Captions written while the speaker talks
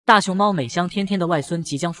大熊猫美香天天的外孙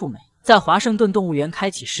即将赴美，在华盛顿动物园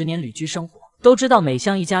开启10年旅居生活。都知道美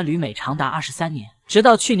香一家旅美长达23年，直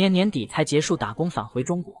到去年年底才结束打工返回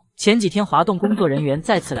中国。前几天华动工作人员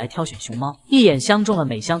再次来挑选熊猫，一眼相中了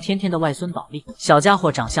美香天天的外孙宝莉。小家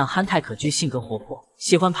伙长相憨态可掬，性格活泼，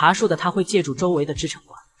喜欢爬树的他会借助周围的支撑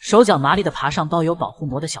管，手脚麻利地爬上包有保护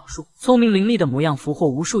膜的小树，聪明伶俐的模样俘获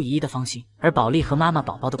无数疑义的芳心。而宝莉和妈妈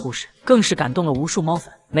宝宝的故事更是感动了无数猫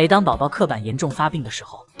粉。每当宝宝刻板严重发病的时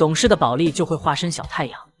候，懂事的宝莉就会化身小太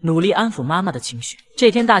阳，努力安抚妈妈的情绪。这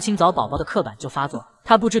天大清早，宝宝的刻板就发作了，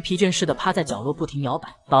他不知疲倦似的趴在角落不停摇摆。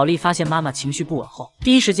宝莉发现妈妈情绪不稳后，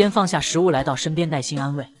第一时间放下食物来到身边耐心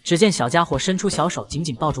安慰。只见小家伙伸出小手紧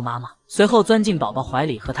紧抱住妈妈，随后钻进宝宝怀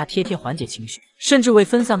里和他贴贴缓解情绪，甚至为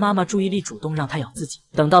分散妈妈注意力主动让他咬自己。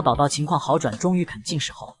等到宝宝情况好转，终于肯进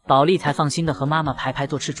食后，宝莉才放心的和妈妈排排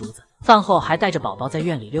坐吃竹子。饭后还带着宝宝在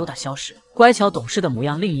院里溜达消食，乖巧懂事的模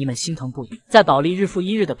样令姨们心疼不已。在宝莉日复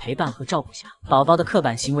一日的陪伴和照顾下，宝宝的刻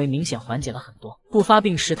板行为明显缓解了很多。不发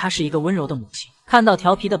病时，她是一个温柔的母亲。看到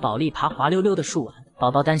调皮的宝莉爬滑溜溜的树纹，宝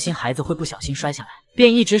宝担心孩子会不小心摔下来，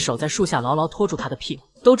便一直守在树下牢牢拖住他的屁股。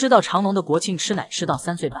都知道长隆的国庆吃奶吃到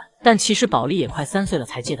3岁半，但其实宝莉也快3岁了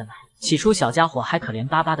才戒的奶。起初小家伙还可怜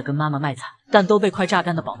巴巴的跟妈妈卖惨，但都被快榨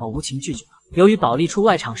干的宝宝无情拒绝了。由于宝莉出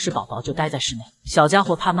外场时，宝宝就待在室内，小家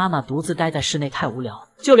伙怕妈妈独自待在室内太无聊，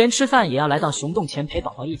就连吃饭也要来到熊洞前陪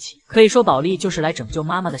宝宝一起。可以说宝莉就是来拯救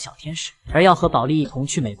妈妈的小天使。而要和宝莉一同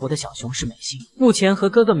去美国的小熊是美心，目前和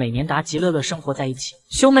哥哥美年达吉乐乐生活在一起，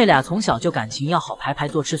兄妹俩从小就感情要好，排排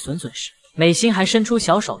坐吃损损时，美心还伸出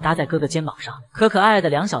小手搭在哥哥肩膀上，可可爱爱的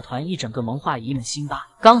两小团一整个萌化姨们心巴。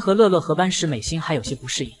刚和乐乐合班时，美心还有些不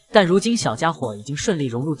适应，但如今小家伙已经顺利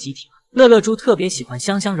融入集体了。乐乐猪特别喜欢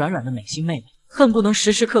香香软软的美心妹妹，恨不能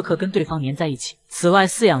时时刻刻跟对方黏在一起。此外，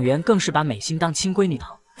饲养员更是把美心当亲闺女疼。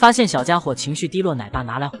发现小家伙情绪低落，奶爸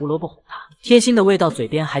拿来胡萝卜哄他，贴心的喂到嘴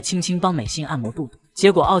边，还轻轻帮美心按摩肚肚。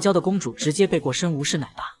结果傲娇的公主直接背过身无视奶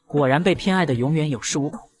爸，果然被偏爱的永远有恃无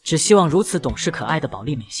恐。只希望如此懂事可爱的宝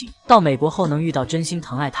莉美心到美国后能遇到真心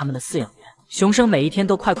疼爱他们的饲养员，熊生每一天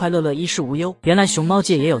都快快乐乐，衣食无忧。原来熊猫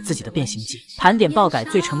界也有自己的变形记，盘点爆改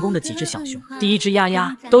最成功的几只小熊。第一只丫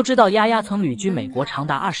丫，都知道丫丫曾旅居美国长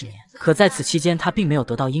达20年，可在此期间她并没有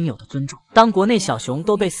得到应有的尊重。当国内小熊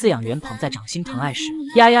都被饲养员捧在掌心疼爱时，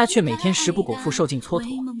丫丫却每天食不果腹，受尽蹉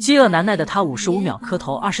跎。饥饿难耐的她55秒磕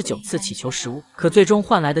头29次祈求食物，可最终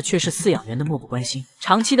换来的却是饲养员的漠不关心。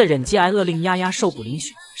长期的忍饥挨饿令丫丫瘦骨嶙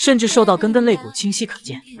峋，甚至瘦到根肋骨清晰可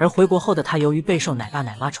见。而回国后的她由于备受奶爸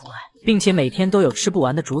奶妈宠爱，并且每天都有吃不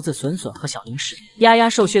完的竹子、笋笋和小零食，丫丫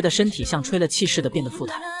瘦削的身体像吹了气似的变得富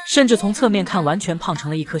态，甚至从侧面看完全胖成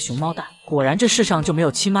了一颗熊猫蛋。果然这世上就没有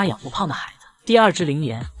亲妈养不胖的孩子。第二只灵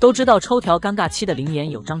颜，都知道抽条尴尬期的灵颜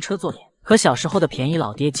有张车坐脸，和小时候的便宜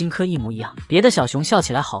老爹金科一模一样。别的小熊笑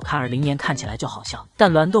起来好看，而灵颜看起来就好笑，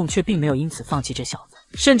但栾动却并没有因此放弃这小子。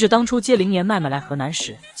甚至当初接灵颜麦麦来河南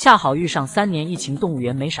时，恰好遇上3年疫情，动物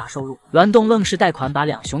园没啥收入，栾动愣是贷款把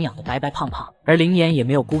2熊养得白白胖胖，而灵颜也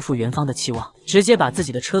没有辜负园方的期望，直接把自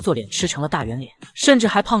己的车座脸吃成了大圆脸，甚至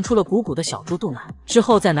还胖出了鼓鼓的小猪肚腩。之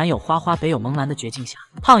后在男友花花北有萌兰的绝境下，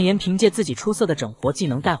胖妍凭借自己出色的整活技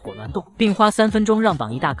能带火栾动，并花3分钟让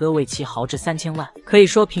榜一大哥为其豪掷3000万，可以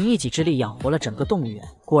说凭一己之力养活了整个动物园。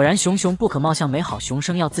果然熊熊不可貌相，美好熊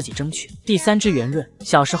生要自己争取。第3只圆润，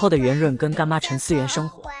小时候的圆润跟干妈陈思源生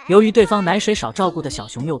活，由于对方奶水少，照顾的小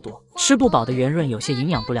熊又多，吃不饱的圆润有些营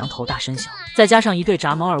养不良，头大身小，再加上一对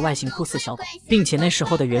炸毛耳，外形酷似小狗，并且那时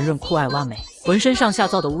候的圆润酷爱挖煤，浑身上下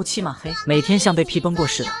造的乌漆嘛黑，每天像被劈崩过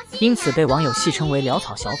似的，因此被网友戏称为潦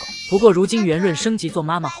草小狗。不过如今圆润升级做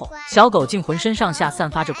妈妈后，小狗竟浑身上下散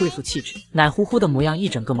发着贵妇气质，奶乎乎的模样一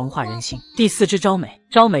整个萌化人心。第4只招美，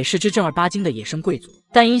招美是只正儿八经的野生贵族，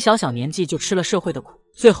但因小年纪就吃了社会的苦，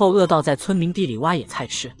最后饿到在村民地里挖野菜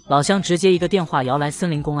吃。老乡直接一个电话摇来森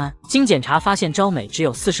林公安，经检查发现招美只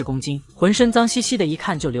有40公斤，浑身脏兮兮的，一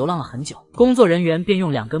看就流浪了很久。工作人员便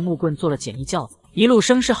用2根木棍做了简易轿子，一路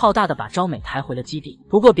声势浩大的把招美抬回了基地。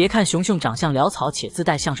不过别看熊熊长相潦草且自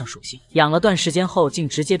带向上属性，养了段时间后竟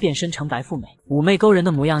直接变身成白富美，妩媚勾人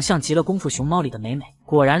的模样像极了功夫熊猫里的美美。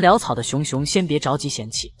果然潦草的熊熊先别着急嫌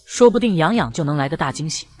弃，说不定养养就能来个大惊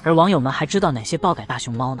喜。而网友们还知道哪些爆改大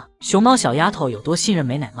熊猫呢？熊猫小丫头有多信任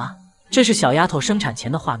美奶妈？这是小丫头生产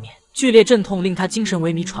前的画面，剧烈阵痛令她精神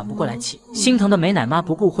萎靡，喘不过来气，心疼的美奶妈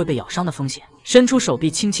不顾会被咬伤的风险，伸出手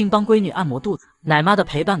臂轻轻帮闺女按摩肚子。奶妈的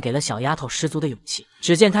陪伴给了小丫头十足的勇气，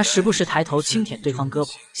只见她时不时抬头轻舔对方胳膊，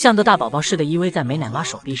像个大宝宝似的依偎在美奶妈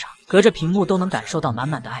手臂上，隔着屏幕都能感受到满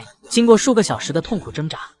满的爱意。经过数个小时的痛苦挣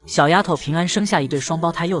扎，小丫头平安生下一对双胞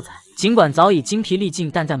胎幼崽。尽管早已精疲力尽，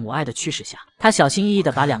但在母爱的驱使下，她小心翼翼地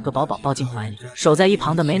把2个宝宝抱进怀里。守在一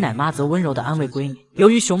旁的美奶妈则温柔地安慰闺女。由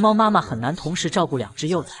于熊猫妈妈很难同时照顾2只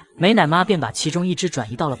幼崽，美奶妈便把其中1只转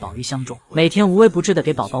移到了保育箱中，每天无微不至地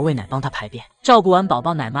给宝宝喂奶，帮她排便。照顾完宝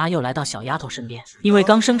宝，奶妈又来到小丫头身边，因为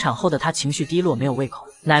刚生产后的她情绪低落，没有胃口，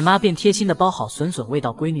奶妈便贴心地包好笋笋喂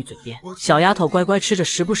到闺女嘴边。小丫头乖乖吃着，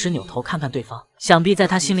时不时扭头看看对方，想必在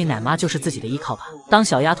她心里，奶妈就是自己的依靠吧。当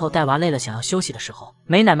小丫头带娃累了想要休息的时候，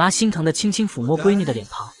美奶妈心疼地轻轻抚摸闺女的脸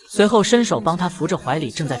庞，随后伸手帮她扶着怀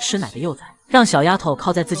里正在吃奶的幼崽，让小丫头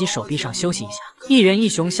靠在自己手臂上休息一下。一人一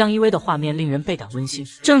熊相依偎的画面令人倍感温馨，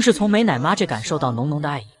正是从美奶妈这感受到浓浓的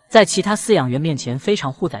爱意。在其他饲养员面前非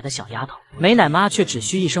常护崽的小丫头，美奶妈却只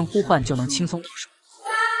需一声呼唤就能轻松到手。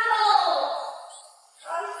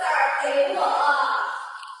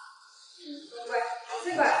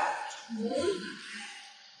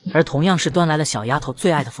而同样是端来了小丫头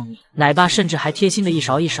最爱的蜂蜜，奶爸甚至还贴心的一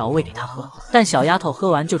勺一勺喂给她喝，但小丫头喝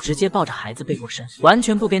完就直接抱着孩子背过身，完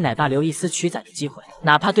全不给奶爸留一丝取崽的机会。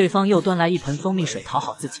哪怕对方又端来一盆蜂蜜水讨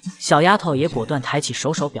好自己，小丫头也果断抬起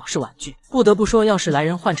手表示婉拒。不得不说，要是来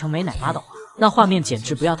人换成美奶妈的话，那画面简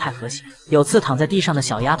直不要太和谐。有次躺在地上的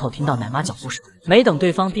小丫头听到奶妈脚步声，没等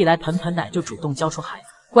对方递来盆奶，就主动交出孩子，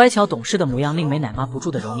乖巧懂事的模样令美奶妈不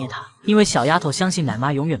住的揉捏她，因为小丫头相信奶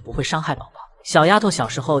妈永远不会伤害宝宝。小丫头小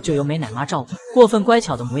时候就由美奶妈照顾，过分乖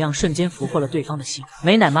巧的模样瞬间俘获了对方的心，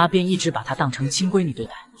美奶妈便一直把她当成亲闺女对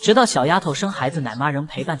待，直到小丫头生孩子，奶妈仍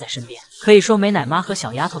陪伴在身边。可以说，美奶妈和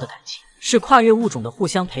小丫头的感情是跨越物种的互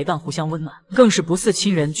相陪伴、互相温暖，更是不似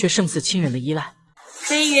亲人却胜似亲人的依赖。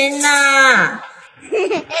飞云呐！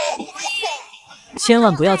千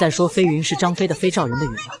万不要再说飞云是张飞的飞赵人的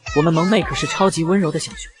云了，我们萌妹可是超级温柔的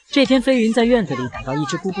小熊。这天飞云在院子里逮到一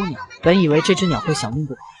只咕咕鸟，本以为这只鸟会小命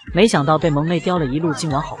不保，没想到被萌妹叼了一路，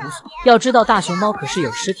竟完好无损。要知道大熊猫可是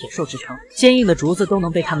有食铁兽之称，坚硬的竹子都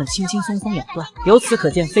能被它们轻轻松松咬断。由此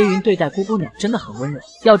可见，飞云对待咕咕鸟真的很温柔。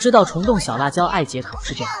要知道虫洞小辣椒艾姐可不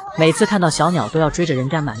是这样，每次看到小鸟都要追着人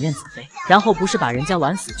家满院子飞，然后不是把人家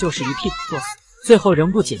玩死，就是一屁股坐死，最后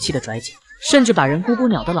仍不解气的拽紧，甚至把人咕咕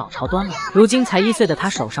鸟的老巢端了。如今才1岁的他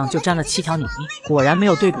手上就沾了7条鸟命，果然没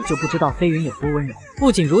有对比就不知道飞云有多温柔。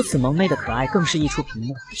不仅如此，萌妹的可爱更是溢出屏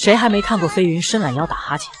幕。谁还没看过飞云伸懒腰打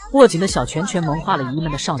哈欠，握紧的小拳拳萌化了姨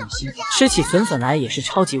们的少女心，吃起笋笋来也是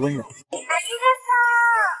超级温柔。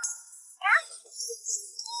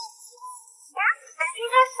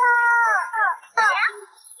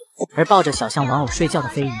而抱着小象玩偶睡觉的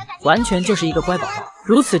飞云，完全就是一个乖宝宝。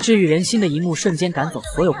如此治愈人心的一幕，瞬间赶走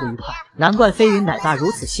所有不愉快。难怪飞云奶爸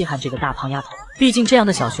如此稀罕这个大胖丫头，毕竟这样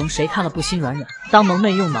的小熊谁看了不心软软。当萌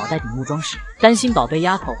妹用脑袋顶木桩时，担心宝贝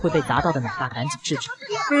丫头会被砸到的奶爸赶紧制止。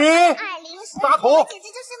砸头，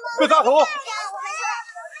别砸头！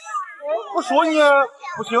我说你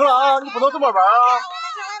不行了啊，你不能这么玩啊！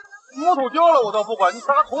木头掉了我倒不管，你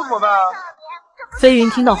砸头怎么办？飞云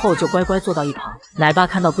听到后就乖乖坐到一旁，奶爸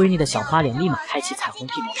看到闺女的小花脸，立马开启彩虹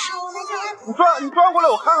屁模式。你转过来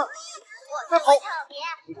我看看，再跑，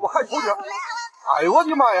我看头顶。哎呦我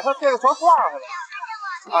的妈呀，还带个小花儿！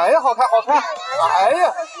哎呀，好看好看！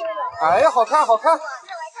哎呀，好看好看！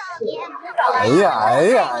哎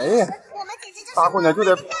呀！大姑娘就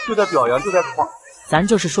在表扬，就在夸。咱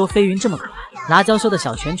就是说，飞云这么可爱，拿娇羞的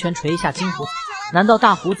小拳拳捶一下金虎子，难道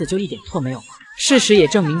大胡子就一点错没有吗？事实也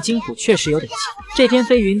证明金虎确实有点气。这天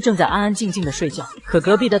飞云正在安安静静的睡觉，可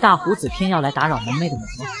隔壁的大胡子偏要来打扰萌妹的萌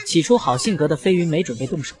萌。起初好性格的飞云没准备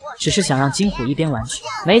动手，只是想让金虎一边玩去，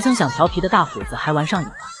没曾想调皮的大胡子还玩上瘾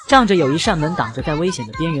了，仗着有一扇门挡着，在危险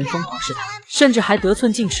的边缘疯狂试探，甚至还得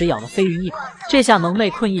寸进尺咬了飞云一口。这下萌妹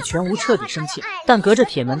困意全无，彻底生气了，但隔着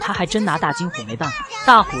铁门她还真拿大金虎没办法。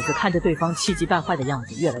大虎子看着对方气急败坏的样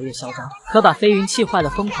子越来越嚣张，可把飞云气坏了，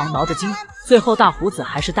疯狂挠着金虎。最后大胡子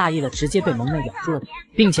还是大意了，直接被萌妹咬住了脸，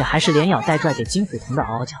并且还是连咬带拽给金虎疼的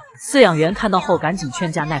嗷嗷叫。饲养员看到后赶紧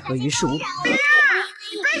劝架，奈何于事无补。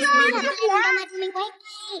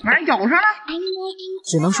咬上了，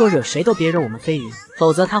只能说惹谁都别惹我们飞云，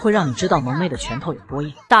否则他会让你知道萌妹的拳头有多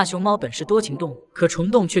硬。大熊猫本是多情动物，可虫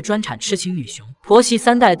洞却专产痴情女熊，婆媳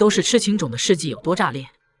3代都是痴情种的事迹有多炸裂。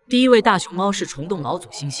第一位大熊猫是虫洞老祖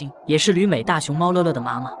星星，也是旅美大熊猫乐乐的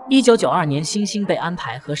妈妈。1992年，星星被安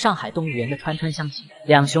排和上海动物园的川川相亲，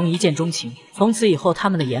两熊一见钟情，从此以后他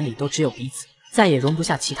们的眼里都只有彼此，再也容不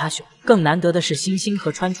下其他熊。更难得的是，星星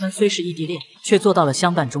和川川虽是异地恋，却做到了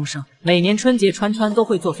相伴终生。每年春节，川川都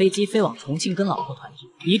会坐飞机飞往重庆跟老婆团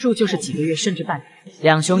聚，一住就是几个月甚至半年。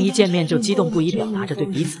两熊一见面就激动不已，表达着对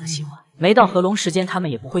彼此的喜欢。没到合笼时间，他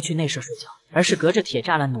们也不会去内舍睡觉，而是隔着铁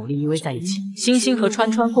栅栏努力依偎在一起。星星和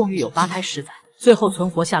川川共育有8胎10载，最后存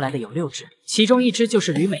活下来的有6只，其中1只就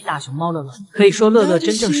是旅美大熊猫乐乐。可以说乐乐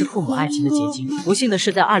真正是父母爱情的结晶。不幸的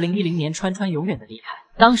是，在2010年，川川永远的离开。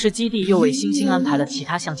当时基地又为星星安排了其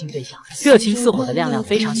他相亲对象，热情似火的亮亮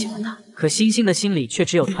非常喜欢他，可星星的心里却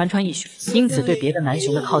只有川川一熊，因此对别的男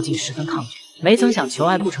熊的靠近十分抗拒。没曾想求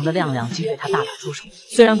爱不成的亮亮竟对他大打出手，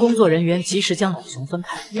虽然工作人员及时将两熊分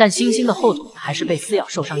开，但星星的后腿还是被撕咬，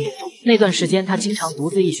受伤严重。那段时间他经常独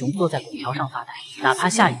自一熊坐在拱桥上发呆，哪怕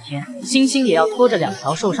下雨天，星星也要拖着2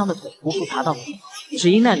条受伤的腿匍匐爬到拱桥，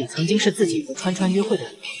只因那里曾经是自己和川川约会的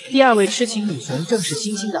地方。第2位痴情女熊正是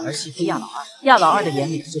星星的儿媳妇亚老二。亚老二的眼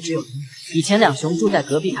里就只有隐忍。以前两熊住在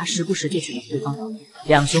隔壁，他时不时就去等对方聊天。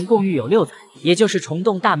两熊共育有6载，也就是虫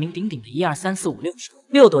洞大名鼎鼎的1、2、3、4、5、6只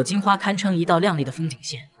，6朵金花堪称一道亮丽的风景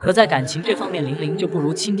线。可在感情这方面，玲玲就不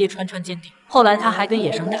如亲爹川川坚定。后来他还跟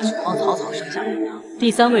野生大熊猫草草生下了5羊。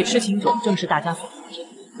第3位痴情种正是大家所熟知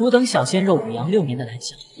苦等小鲜肉5羊6年的蓝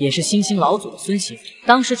香，也是星星老祖的孙媳妇。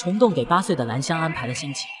当时虫洞给8岁的蓝香安排了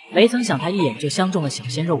先妻，没曾想他一眼就相中了小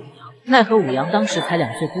鲜肉5羊，奈何5羊当时才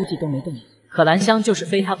2岁，估计都没动摇。可兰香就是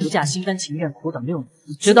非他不嫁，心甘情愿苦等6年，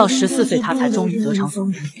直到14岁他才终于得偿所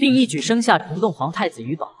愿，并一举生下虫洞皇太子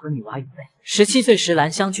鱼宝和女娃鱼贝。17岁时，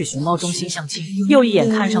兰香去熊猫中心相亲，又一眼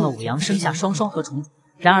看上了5羊，生下双双和虫子。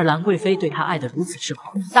然而兰贵妃对他爱得如此痴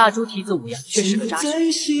狂，大猪蹄子5羊却是个渣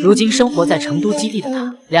熊。如今生活在成都基地的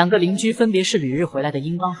他，2个邻居分别是旅日回来的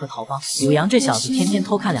英邦和陶邦。5羊这小子天天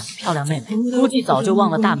偷看2个漂亮妹妹，估计早就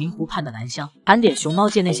忘了大明湖畔的兰香。盘点熊猫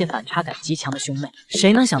界那些反差感极强的兄妹，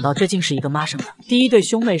谁能想到这竟是一个妈生的？第一对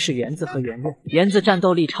兄妹是园子和圆润，园子战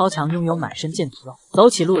斗力超强，拥有满身腱土肉，走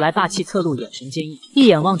起路来霸气侧路，眼神坚毅，一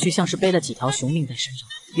眼望去像是背了几条熊命在身上。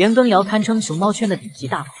袁庚尧堪称熊猫圈的顶级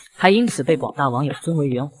大佬，还因此被广大网友尊为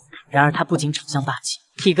元火。然而他不仅长相霸气，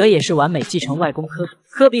体格也是完美继承外公科比。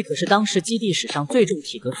科比可是当时基地史上最重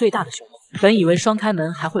体格最大的熊猫，本以为双开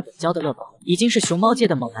门还会本交的乐宝已经是熊猫界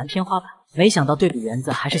的猛男天花板，没想到对比园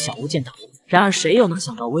子还是小巫见大巫。然而谁又能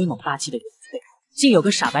想到威猛霸气的园子背后竟有个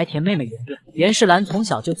傻白甜妹妹圆润。袁世兰从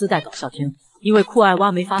小就自带搞笑天赋，因为酷爱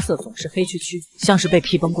挖眉发色，总是黑黢黢，像是被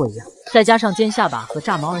劈崩过一样，再加上尖下巴和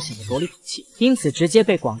炸毛而显得萝莉土气，因此直接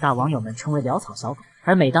被广大网友们称为潦草小狗。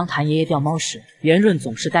而每当谭爷爷掉猫时，圆润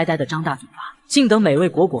总是呆呆地张大嘴巴，静等美味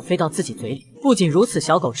果果飞到自己嘴里。不仅如此，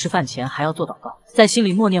小狗吃饭前还要做祷告，在心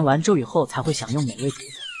里默念完咒语后才会享用美味果果。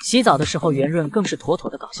洗澡的时候，圆润更是妥妥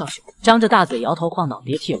的搞笑熊，张着大嘴摇头晃脑，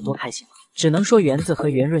别提有多开心了。只能说园子和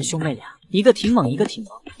圆润兄妹俩，一个挺猛，一个挺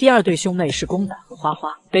萌。第2对兄妹是公仔和花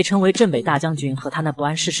花，被称为镇北大将军和他那不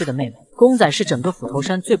谙世事的妹妹。公仔是整个斧头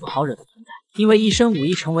山最不好惹的存在，因为一身武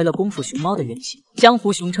艺成为了功夫熊猫的原型，江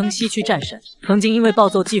湖雄称西区战神，曾经因为暴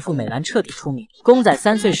揍继父美兰彻底出名。公仔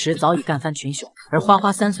3岁时早已干翻群雄，而花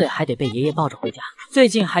花3岁还得被爷爷抱着回家，最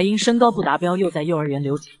近还因身高不达标又在幼儿园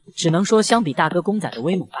留级。只能说相比大哥公仔的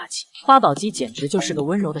威猛霸气，花宝鸡简直就是个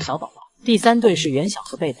温柔的小宝宝。第3对是元小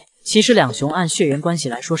和贝贝，其实两熊按血缘关系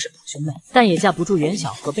来说是表兄妹，但也架不住元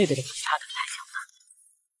小和贝贝的反差感太强了。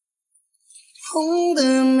红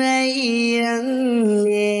的没人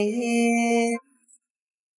脸。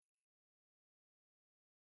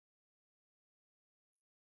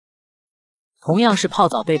同样是泡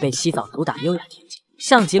澡，贝贝洗澡主打优雅恬静，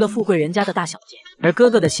像极了富贵人家的大小姐，而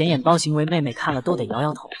哥哥的显眼包行为，妹妹看了都得摇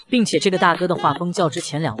摇头，并且这个大哥的画风较之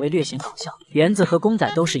前2位略显搞笑。园子和公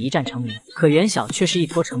仔都是一战成名，可袁小却是一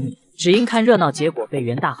拖成名，只因看热闹，结果被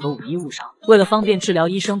袁大和5一误伤，为了方便治疗，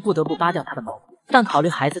医生不得不扒掉他的毛骨。但考虑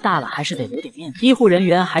孩子大了，还是得留点面子，医护人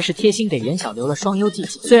员还是贴心给袁小留了双优技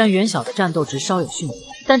技。虽然袁小的战斗值稍有逊色，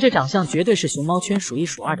但这长相绝对是熊猫圈数1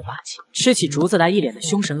数2的霸气，吃起竹子来一脸的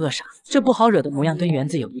凶神恶煞，这不好惹的模样跟园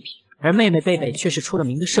子有一拼。而妹妹贝贝却是出了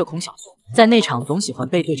名的社恐小卒，在内场总喜欢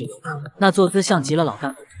背对着游客，那坐姿像极了老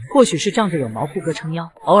干部。或许是仗着有毛护哥撑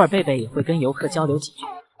腰，偶尔贝贝也会跟游客交流几句。贝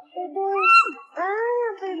贝，哎呀，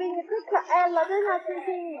贝贝你可可爱了，在哪亲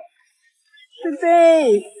亲你？贝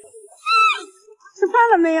贝，吃饭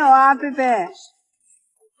了没有啊，贝贝？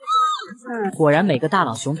果然每个大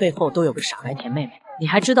佬熊背后都有个傻白甜妹妹。你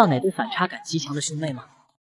还知道哪对反差感极强的兄妹吗？